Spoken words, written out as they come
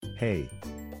Hey!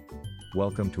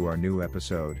 Welcome to our new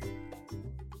episode.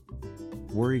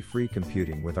 Worry-free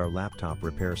computing with our laptop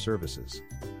repair services.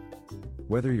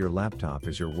 Whether your laptop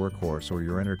is your workhorse or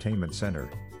your entertainment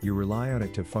center, you rely on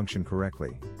it to function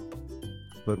correctly.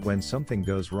 But when something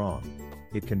goes wrong,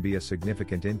 it can be a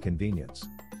significant inconvenience.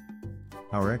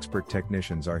 Our expert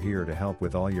technicians are here to help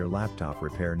with all your laptop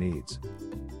repair needs.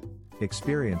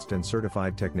 Experienced and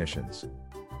certified technicians.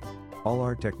 All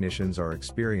our technicians are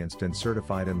experienced and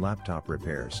certified in laptop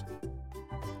repairs.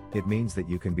 It means that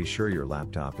you can be sure your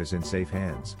laptop is in safe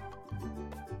hands.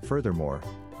 Furthermore,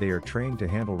 they are trained to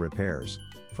handle repairs,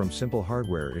 from simple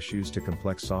hardware issues to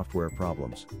complex software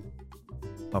problems.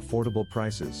 Affordable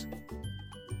prices.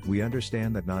 We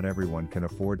understand that not everyone can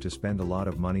afford to spend a lot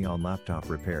of money on laptop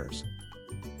repairs.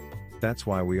 That's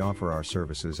why we offer our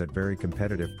services at very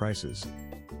competitive prices.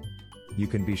 You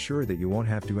can be sure that you won't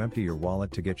have to empty your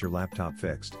wallet to get your laptop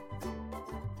fixed.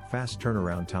 Fast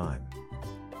turnaround time.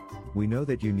 We know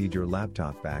that you need your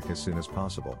laptop back as soon as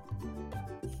possible.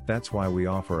 That's why we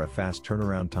offer a fast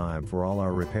turnaround time for all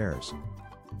our repairs.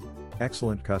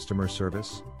 Excellent customer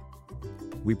service.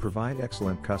 We provide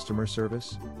excellent customer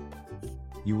service.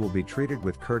 You will be treated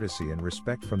with courtesy and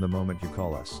respect from the moment you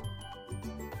call us.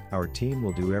 Our team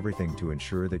will do everything to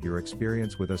ensure that your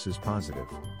experience with us is positive.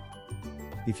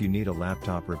 If you need a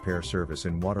laptop repair service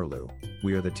in Waterloo,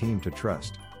 we are the team to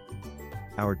trust.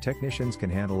 Our technicians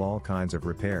can handle all kinds of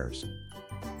repairs.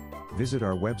 Visit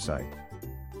our website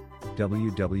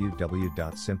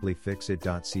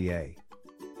www.simplyfixit.ca.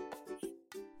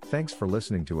 Thanks for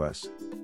listening to us.